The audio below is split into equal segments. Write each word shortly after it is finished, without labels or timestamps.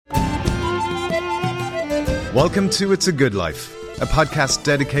Welcome to It's a Good Life, a podcast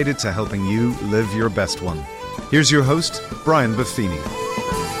dedicated to helping you live your best one. Here's your host, Brian Buffini.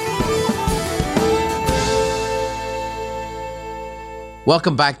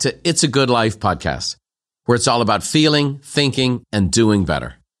 Welcome back to It's a Good Life podcast, where it's all about feeling, thinking, and doing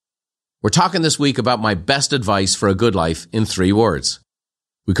better. We're talking this week about my best advice for a good life in 3 words.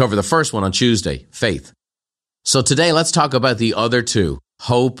 We covered the first one on Tuesday, faith. So today, let's talk about the other 2,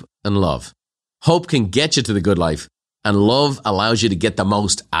 hope and love. Hope can get you to the good life, and love allows you to get the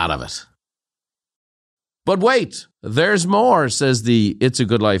most out of it. But wait, there's more, says the It's a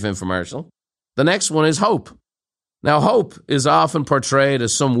Good Life infomercial. The next one is hope. Now, hope is often portrayed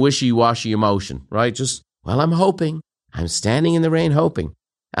as some wishy-washy emotion, right? Just, well, I'm hoping. I'm standing in the rain hoping.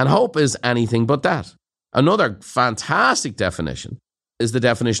 And hope is anything but that. Another fantastic definition is the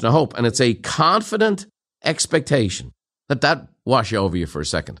definition of hope, and it's a confident expectation. Let that wash over you for a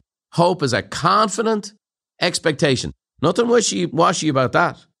second. Hope is a confident expectation. Nothing wishy-washy about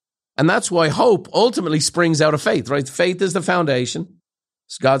that. And that's why hope ultimately springs out of faith, right? Faith is the foundation.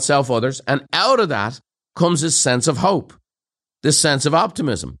 It's God, self, others. And out of that comes this sense of hope, this sense of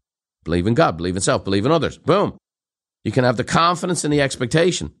optimism. Believe in God, believe in self, believe in others. Boom. You can have the confidence and the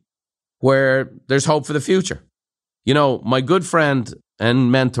expectation where there's hope for the future. You know, my good friend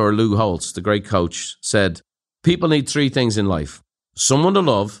and mentor, Lou Holtz, the great coach, said, people need 3 things in life: someone to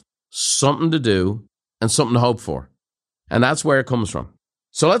love, something to do, and something to hope for. And that's where it comes from.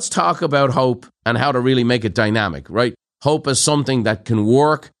 So let's talk about hope and how to really make it dynamic, right? Hope is something that can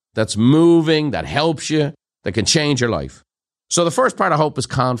work, that's moving, that helps you, that can change your life. So the first part of hope is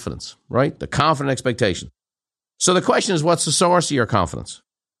confidence, right? The confident expectation. So the question is, what's the source of your confidence?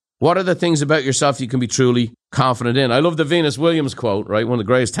 What are the things about yourself you can be truly confident in? I love the Venus Williams quote, right? One of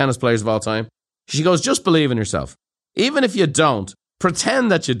the greatest tennis players of all time. She goes, just believe in yourself. Even if you don't,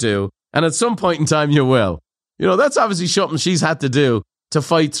 pretend that you do, and at some point in time you will. You know, that's obviously something she's had to do to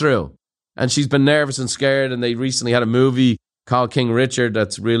fight through. And she's been nervous and scared, and they recently had a movie called King Richard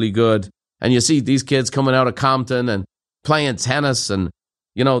that's really good. And you see these kids coming out of Compton and playing tennis, and,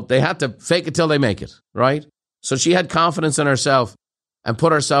 you know, they had to fake it till they make it, right? So she had confidence in herself and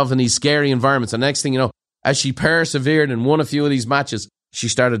put herself in these scary environments. And next thing you know, as she persevered and won a few of these matches, she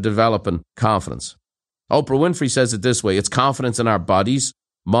started developing confidence. Oprah Winfrey says it this way: it's confidence in our bodies,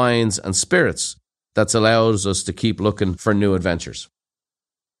 minds, and spirits that allows us to keep looking for new adventures.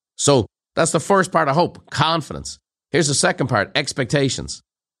 So that's the first part of hope, confidence. Here's the second part, expectations.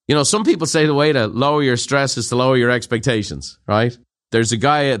 You know, some people say the way to lower your stress is to lower your expectations, right? There's a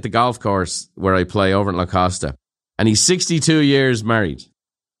guy at the golf course where I play over in La Costa, and he's 62 years married.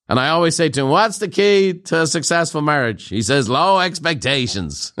 And I always say to him, what's the key to a successful marriage? He says, low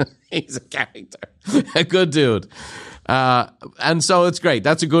expectations. He's a character, a good dude. And so it's great.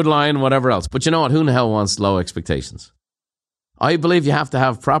 That's a good line, whatever else. But you know what? Who in the hell wants low expectations? I believe you have to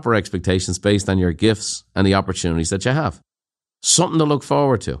have proper expectations based on your gifts and the opportunities that you have. Something to look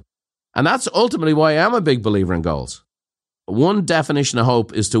forward to. And that's ultimately why I'm a big believer in goals. One definition of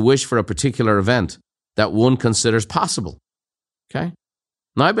hope is to wish for a particular event that one considers possible. Okay?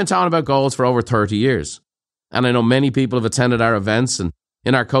 Now, I've been talking about goals for over 30 years. And I know many people have attended our events and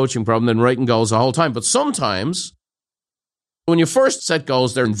in our coaching program and writing goals the whole time. But sometimes, when you first set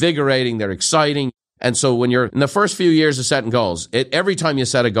goals, they're invigorating, they're exciting. And so when you're in the first few years of setting goals, every time you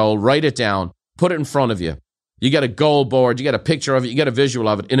set a goal, write it down, put it in front of you. You get a goal board, you get a picture of it, you get a visual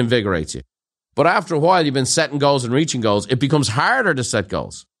of it, it invigorates you. But after a while, you've been setting goals and reaching goals, it becomes harder to set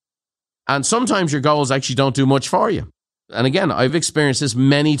goals. And sometimes your goals actually don't do much for you. And again, I've experienced this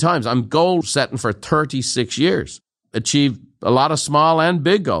many times. I'm goal setting for 36 years. Achieved a lot of small and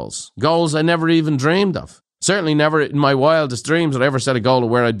big goals. Goals I never even dreamed of. Certainly never in my wildest dreams would I ever set a goal of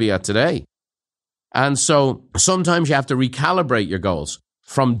where I'd be at today. And so sometimes you have to recalibrate your goals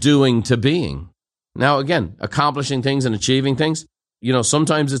from doing to being. Now, again, accomplishing things and achieving things, you know,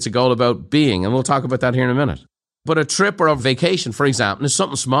 sometimes it's a goal about being, and we'll talk about that here in a minute. But a trip or a vacation, for example, is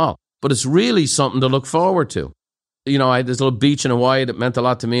something small, but it's really something to look forward to. You know, I had this little beach in Hawaii that meant a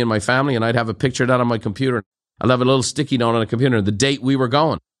lot to me and my family, and I'd have a picture of that on my computer. I'd have a little sticky note on the computer, the date we were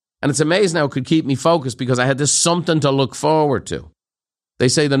going. And it's amazing how it could keep me focused because I had this something to look forward to. They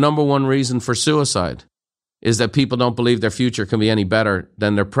say the number one reason for suicide is that people don't believe their future can be any better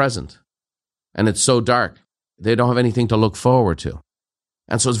than their present. And it's so dark. They don't have anything to look forward to.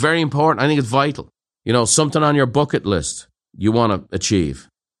 And so it's very important. I think it's vital. You know, something on your bucket list you want to achieve.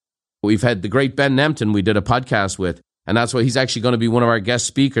 We've had the great Ben Nempton we did a podcast with, and that's why he's actually going to be one of our guest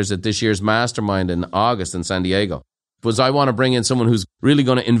speakers at this year's Mastermind in August in San Diego. was I want to bring in someone who's really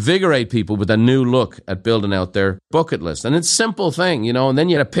going to invigorate people with a new look at building out their bucket list. And it's a simple thing, and then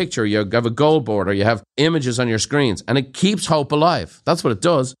you have a picture, you have a goal board, or you have images on your screens, and it keeps hope alive. That's what it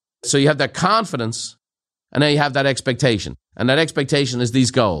does. So you have that confidence, and then you have that expectation. And that expectation is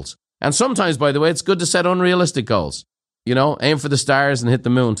these goals. And sometimes, by the way, it's good to set unrealistic goals. Aim for the stars and hit the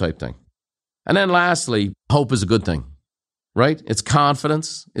moon type thing. And then lastly, hope is a good thing, right? It's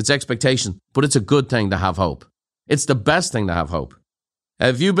confidence, it's expectation, but it's a good thing to have hope. It's the best thing to have hope.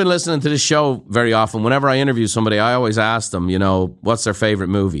 If you've been listening to this show very often, whenever I interview somebody, I always ask them, what's their favorite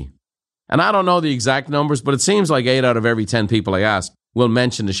movie? And I don't know the exact numbers, but it seems like 8 out of every 10 people I ask will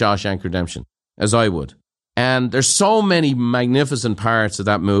mention The Shawshank Redemption, as I would. And there's so many magnificent parts of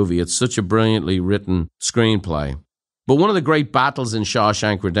that movie. It's such a brilliantly written screenplay. But one of the great battles in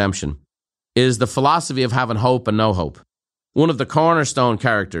Shawshank Redemption is the philosophy of having hope and no hope. One of the cornerstone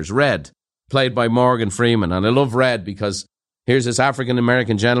characters, Red, played by Morgan Freeman. And I love Red because here's this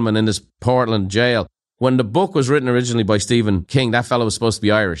African-American gentleman in this Portland jail. When the book was written originally by Stephen King, that fellow was supposed to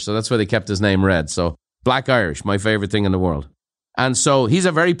be Irish. So that's why they kept his name Red. So Black Irish, my favorite thing in the world. And so he's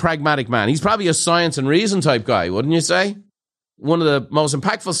a very pragmatic man. He's probably a science and reason type guy, wouldn't you say? One of the most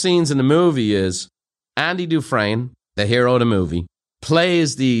impactful scenes in the movie is Andy Dufresne, the hero of the movie,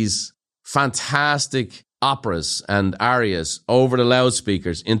 plays these fantastic operas and arias over the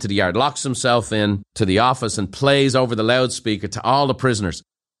loudspeakers into the yard, locks himself in to the office and plays over the loudspeaker to all the prisoners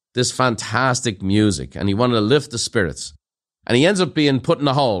this fantastic music. And he wanted to lift the spirits. And he ends up being put in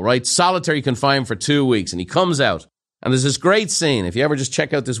a hole, right? Solitary confined for 2 weeks. And he comes out. And there's this great scene. If you ever just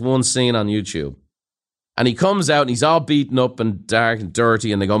check out this one scene on YouTube. And he comes out and he's all beaten up and dark and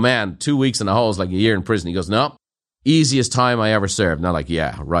dirty. And they go, man, 2 weeks in a hole is like a year in prison. He goes, no, easiest time I ever served. And they're like,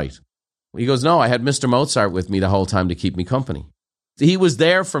 yeah, right. He goes, no, I had Mr. Mozart with me the whole time to keep me company. He was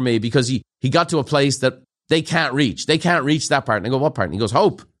there for me because he got to a place that they can't reach. They can't reach that part. And I go, what part? And he goes,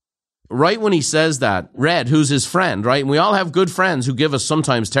 hope. Right when he says that, Red, who's his friend, right? And we all have good friends who give us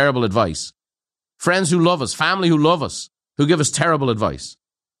sometimes terrible advice. Friends who love us, family who love us, who give us terrible advice.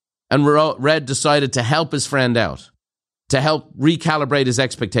 And Red decided to help his friend out, to help recalibrate his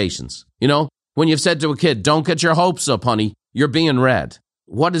expectations. When you've said to a kid, don't get your hopes up, honey, you're being Red.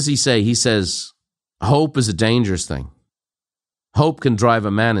 What does he say? He says, hope is a dangerous thing. Hope can drive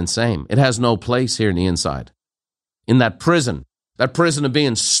a man insane. It has no place here in the inside. In that prison of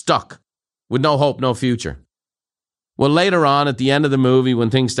being stuck with no hope, no future. Well, later on, at the end of the movie, when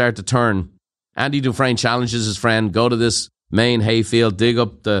things start to turn, Andy Dufresne challenges his friend, go to this main hayfield, dig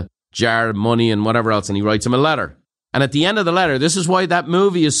up the jar of money and whatever else, and he writes him a letter. And at the end of the letter, this is why that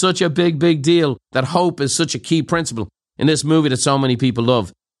movie is such a big, big deal, that hope is such a key principle in this movie that so many people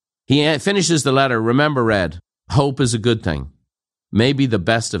love. He finishes the letter, remember, Red, hope is a good thing, maybe the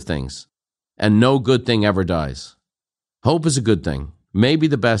best of things, and no good thing ever dies. Hope is a good thing, maybe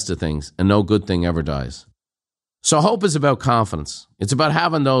the best of things, and no good thing ever dies. So hope is about confidence. It's about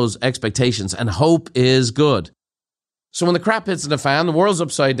having those expectations, and hope is good. So when the crap hits the fan, the world's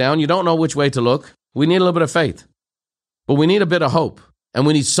upside down, you don't know which way to look, we need a little bit of faith. But we need a bit of hope, and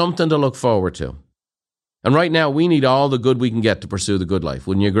we need something to look forward to. And right now, we need all the good we can get to pursue the good life.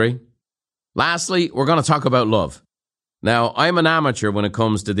 Wouldn't you agree? Lastly, we're going to talk about love. Now, I'm an amateur when it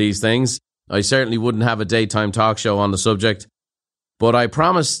comes to these things. I certainly wouldn't have a daytime talk show on the subject. But I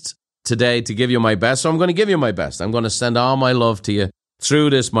promised today to give you my best, so I'm going to give you my best. I'm going to send all my love to you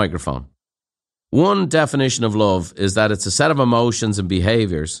through this microphone. One definition of love is that it's a set of emotions and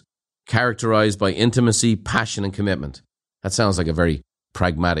behaviors characterized by intimacy, passion, and commitment. That sounds like a very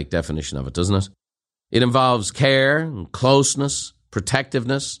pragmatic definition of it, doesn't it? It involves care and closeness,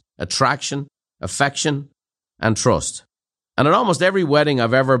 protectiveness, attraction, affection, and trust. And at almost every wedding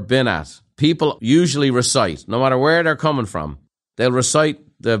I've ever been at, people usually recite, no matter where they're coming from, they'll recite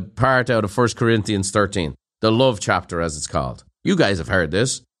the part out of 1 Corinthians 13, the love chapter as it's called. You guys have heard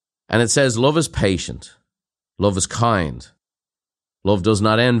this. And it says, love is patient, love is kind, love does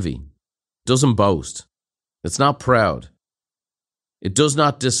not envy, doesn't boast, it's not proud, it does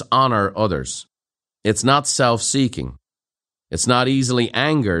not dishonor others, it's not self-seeking, it's not easily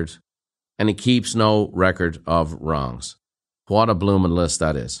angered, and it keeps no record of wrongs. What a blooming list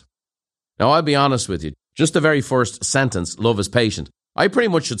that is. Now, I'll be honest with you, just the very first sentence, love is patient, I pretty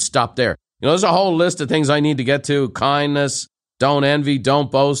much should stop there. There's a whole list of things I need to get to, kindness, don't envy, don't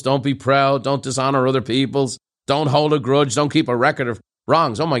boast, don't be proud, don't dishonor other people's, don't hold a grudge, don't keep a record of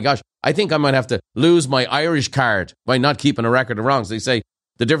wrongs. Oh my gosh, I think I might have to lose my Irish card by not keeping a record of wrongs. They say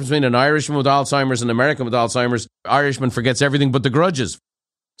the difference between an Irishman with Alzheimer's and an American with Alzheimer's, Irishman forgets everything but the grudges.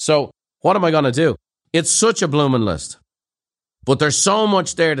 So what am I going to do? It's such a blooming list. But there's so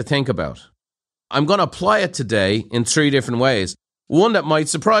much there to think about. I'm going to apply it today in 3 different ways. One that might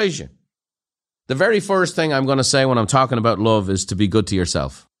surprise you. The very first thing I'm going to say when I'm talking about love is to be good to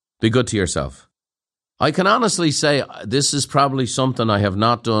yourself. Be good to yourself. I can honestly say this is probably something I have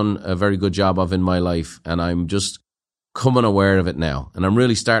not done a very good job of in my life, and I'm just coming aware of it now, and I'm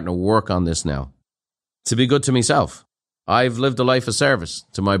really starting to work on this now. To be good to myself. I've lived a life of service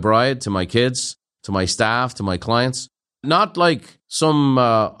to my bride, to my kids, to my staff, to my clients. Not like some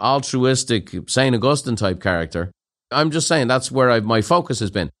altruistic St. Augustine type character. I'm just saying that's where my focus has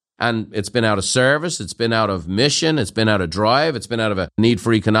been. And it's been out of service, it's been out of mission, it's been out of drive, it's been out of a need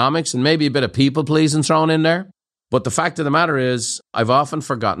for economics, and maybe a bit of people-pleasing thrown in there. But the fact of the matter is, I've often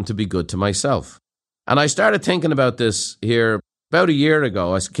forgotten to be good to myself. And I started thinking about this here about a year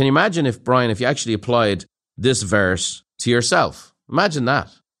ago. I said, can you imagine if, Brian, if you actually applied this verse to yourself? Imagine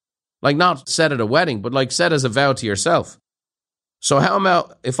that. Like not said at a wedding, but like said as a vow to yourself. So how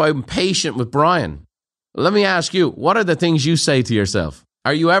about if I'm patient with Brian? Let me ask you, what are the things you say to yourself?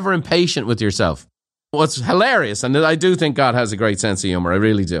 Are you ever impatient with yourself? What's hilarious, and I do think God has a great sense of humor, I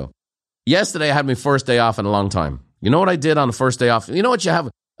really do. Yesterday, I had my first day off in a long time. You know what I did on the first day off? You know what you have?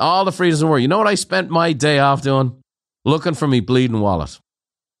 All the freedoms in the world. You know what I spent my day off doing? Looking for me bleeding wallet.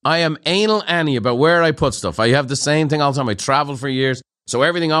 I am anal Annie about where I put stuff. I have the same thing all the time. I travel for years, so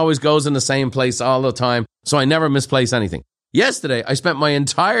everything always goes in the same place all the time, so I never misplace anything. Yesterday, I spent my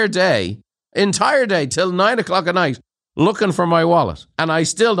entire day till 9 o'clock at night, looking for my wallet, and I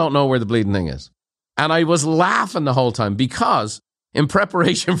still don't know where the bleeding thing is. And I was laughing the whole time because in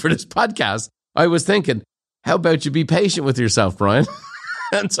preparation for this podcast, I was thinking, how about you be patient with yourself, Brian?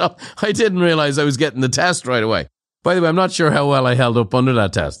 And so I didn't realize I was getting the test right away. By the way, I'm not sure how well I held up under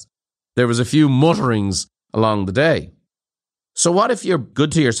that test. There was a few mutterings along the day. So what if you're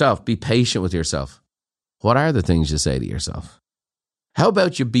good to yourself? Be patient with yourself. What are the things you say to yourself? How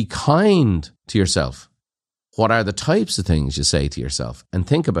about you be kind to yourself? What are the types of things you say to yourself? And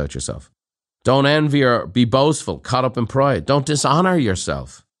think about yourself. Don't envy or be boastful, caught up in pride. Don't dishonor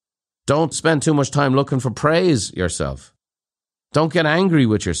yourself. Don't spend too much time looking for praise yourself. Don't get angry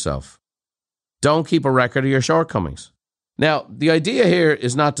with yourself. Don't keep a record of your shortcomings. Now, the idea here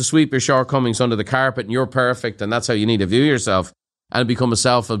is not to sweep your shortcomings under the carpet and you're perfect and that's how you need to view yourself and become a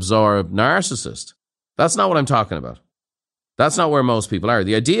self-absorbed narcissist. That's not what I'm talking about. That's not where most people are.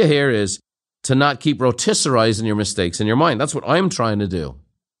 The idea here is to not keep rotisserizing your mistakes in your mind. That's what I'm trying to do.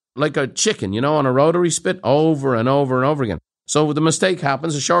 Like a chicken, on a rotary spit over and over and over again. So the mistake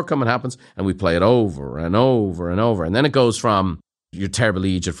happens, a shortcoming happens, and we play it over and over and over. And then it goes from you're terrible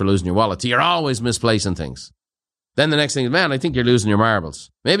idiot for losing your wallet to you're always misplacing things. Then the next thing is, man, I think you're losing your marbles.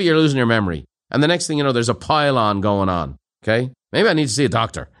 Maybe you're losing your memory. And the next thing you know, there's a pile-on going on, okay? Maybe I need to see a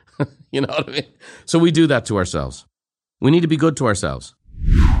doctor. You know what I mean? So we do that to ourselves. We need to be good to ourselves.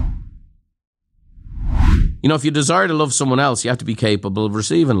 If you desire to love someone else, you have to be capable of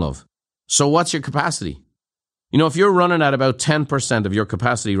receiving love. So what's your capacity? If you're running at about 10% of your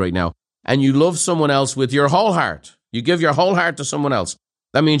capacity right now, and you love someone else with your whole heart, you give your whole heart to someone else,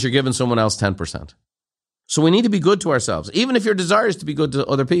 that means you're giving someone else 10%. So we need to be good to ourselves. Even if your desire is to be good to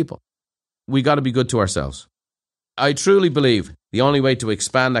other people, we got to be good to ourselves. I truly believe the only way to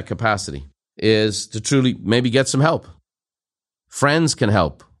expand that capacity is to truly maybe get some help. Friends can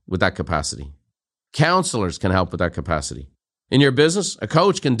help with that capacity. Counselors can help with that capacity. In your business, a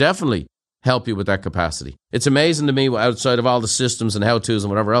coach can definitely help you with that capacity. It's amazing to me, outside of all the systems and how-tos and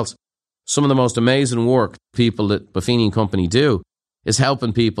whatever else, some of the most amazing work people that Buffini and Company do is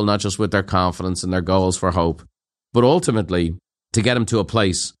helping people not just with their confidence and their goals for hope, but ultimately to get them to a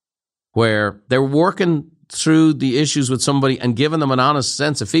place where they're working through the issues with somebody and giving them an honest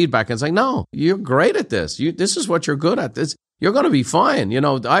sense of feedback. And it's like, no, you're great at this. This is what you're good at. You're going to be fine.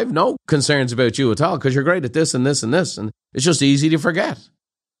 I have no concerns about you at all because you're great at this and this and this. And it's just easy to forget.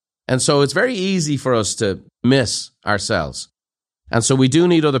 And so it's very easy for us to miss ourselves. And so we do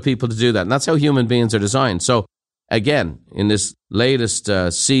need other people to do that. And that's how human beings are designed. So again, in this latest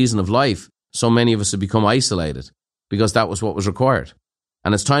season of life, so many of us have become isolated because that was what was required.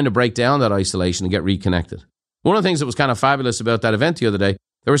 And it's time to break down that isolation and get reconnected. One of the things that was kind of fabulous about that event the other day,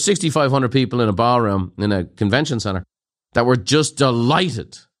 there were 6,500 people in a ballroom in a convention center that were just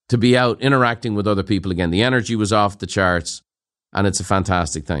delighted to be out interacting with other people again. The energy was off the charts, and it's a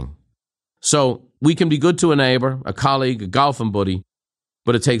fantastic thing. So we can be good to a neighbor, a colleague, a golfing buddy,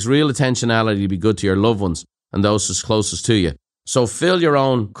 but it takes real intentionality to be good to your loved ones and those who's closest to you. So fill your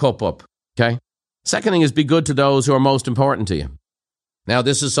own cup up, okay? Second thing is be good to those who are most important to you. Now,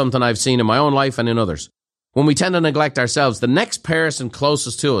 this is something I've seen in my own life and in others. When we tend to neglect ourselves, the next person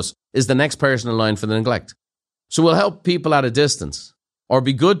closest to us is the next person in line for the neglect. So we'll help people at a distance, or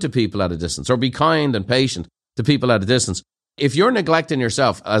be good to people at a distance, or be kind and patient to people at a distance. If you're neglecting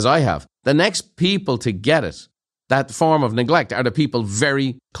yourself, as I have, the next people to get it, that form of neglect, are the people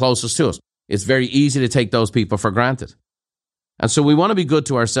very closest to us. It's very easy to take those people for granted. And so we want to be good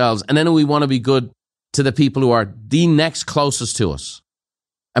to ourselves, and then we want to be good to the people who are the next closest to us.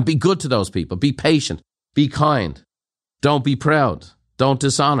 And be good to those people. Be patient. Be kind. Don't be proud. Don't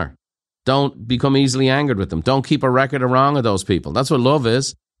dishonor. Don't become easily angered with them. Don't keep a record of wrong of those people. That's what love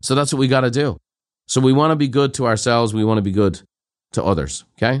is. So that's what we got to do. So we want to be good to ourselves. We want to be good to others.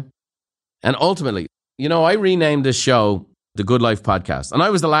 Okay? And ultimately, I renamed this show The Good Life Podcast. And I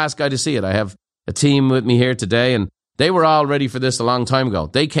was the last guy to see it. I have a team with me here today, and they were all ready for this a long time ago.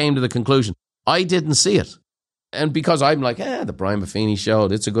 They came to the conclusion. I didn't see it. And because I'm like, the Brian Buffini show,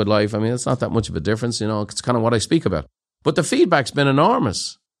 It's a Good Life. I mean, it's not that much of a difference. It's kind of what I speak about. But the feedback's been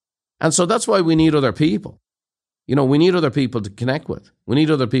enormous. And so that's why we need other people. We need other people to connect with. We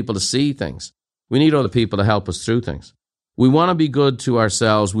need other people to see things. We need other people to help us through things. We want to be good to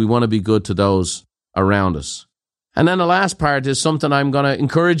ourselves. We want to be good to those around us. And then the last part is something I'm going to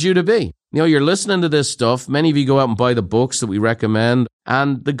encourage you to be. You're listening to this stuff. Many of you go out and buy the books that we recommend.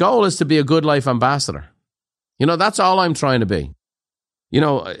 And the goal is to be a good life ambassador. That's all I'm trying to be.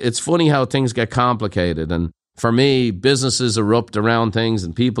 It's funny how things get complicated. And for me, businesses erupt around things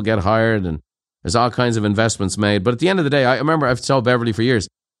and people get hired and there's all kinds of investments made. But at the end of the day, I remember I've told Beverly for years,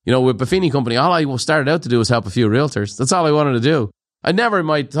 with Buffini Company, all I started out to do was help a few realtors. That's all I wanted to do. I never in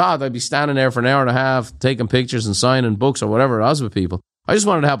my thought I'd be standing there for an hour and a half, taking pictures and signing books or whatever it was with people. I just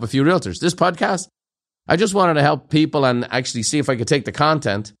wanted to help a few realtors. This podcast, I just wanted to help people and actually see if I could take the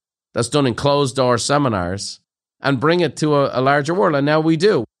content that's done in closed door seminars and bring it to a larger world. And now we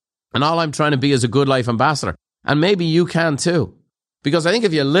do. And all I'm trying to be is a good life ambassador. And maybe you can too. Because I think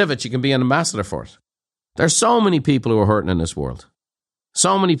if you live it, you can be an ambassador for it. There's so many people who are hurting in this world.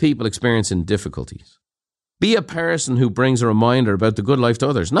 So many people experiencing difficulties. Be a person who brings a reminder about the good life to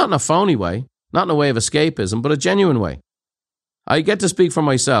others. Not in a phony way, not in a way of escapism, but a genuine way. I get to speak for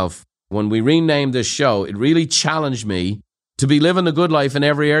myself. When we renamed this show, it really challenged me to be living the good life in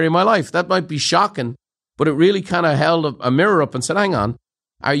every area of my life. That might be shocking, but it really kind of held a mirror up and said, hang on,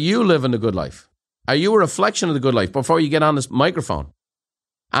 are you living the good life? Are you a reflection of the good life before you get on this microphone?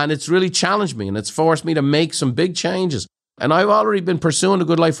 And it's really challenged me and it's forced me to make some big changes. And I've already been pursuing the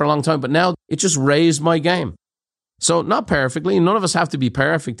good life for a long time, but now it just raised my game. So not perfectly. None of us have to be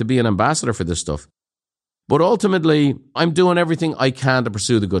perfect to be an ambassador for this stuff. But ultimately, I'm doing everything I can to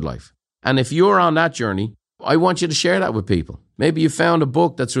pursue the good life. And if you're on that journey, I want you to share that with people. Maybe you found a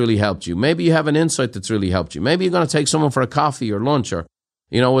book that's really helped you. Maybe you have an insight that's really helped you. Maybe you're going to take someone for a coffee or lunch or,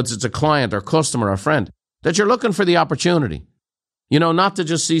 it's a client or customer or friend that you're looking for the opportunity. Not to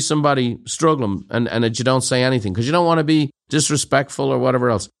just see somebody struggling and that you don't say anything because you don't want to be disrespectful or whatever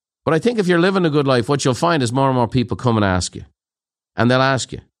else. But I think if you're living a good life, what you'll find is more and more people come and ask you. And they'll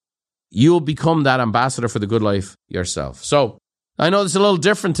ask you. You'll become that ambassador for the good life yourself. So I know it's a little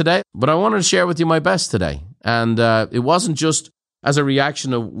different today, but I wanted to share with you my best today. And it wasn't just as a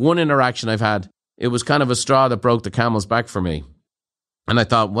reaction of one interaction I've had. It was kind of a straw that broke the camel's back for me. And I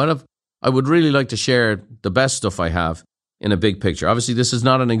thought, what if I would really like to share the best stuff I have in a big picture. Obviously, this is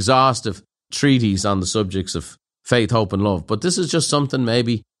not an exhaustive treatise on the subjects of faith, hope, and love, but this is just something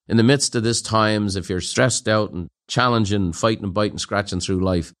maybe in the midst of this times, if you're stressed out and challenging and fighting and biting, scratching through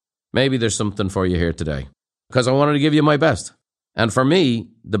life, maybe there's something for you here today. Because I wanted to give you my best. And for me,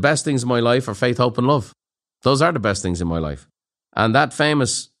 the best things in my life are faith, hope, and love. Those are the best things in my life. And that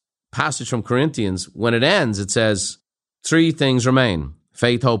famous passage from Corinthians, when it ends, it says, 3 things remain,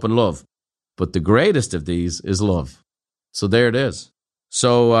 faith, hope, and love. But the greatest of these is love. So there it is.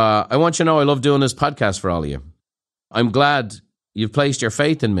 So I want you to know I love doing this podcast for all of you. I'm glad you've placed your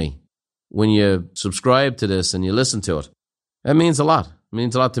faith in me when you subscribe to this and you listen to it. It means a lot. It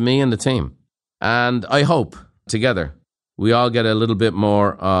means a lot to me and the team. And I hope together we all get a little bit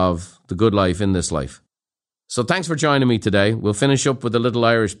more of the good life in this life. So thanks for joining me today. We'll finish up with a little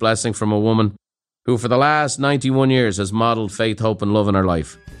Irish blessing from a woman who for the last 91 years has modeled faith, hope, and love in her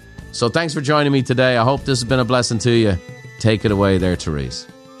life. So thanks for joining me today. I hope this has been a blessing to you. Take it away there, Therese.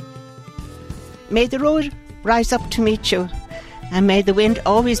 May the road rise up to meet you, and may the wind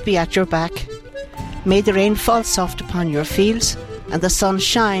always be at your back. May the rain fall soft upon your fields, and the sun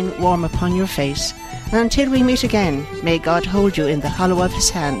shine warm upon your face. And until we meet again, may God hold you in the hollow of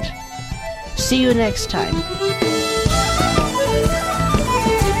his hand. See you next time.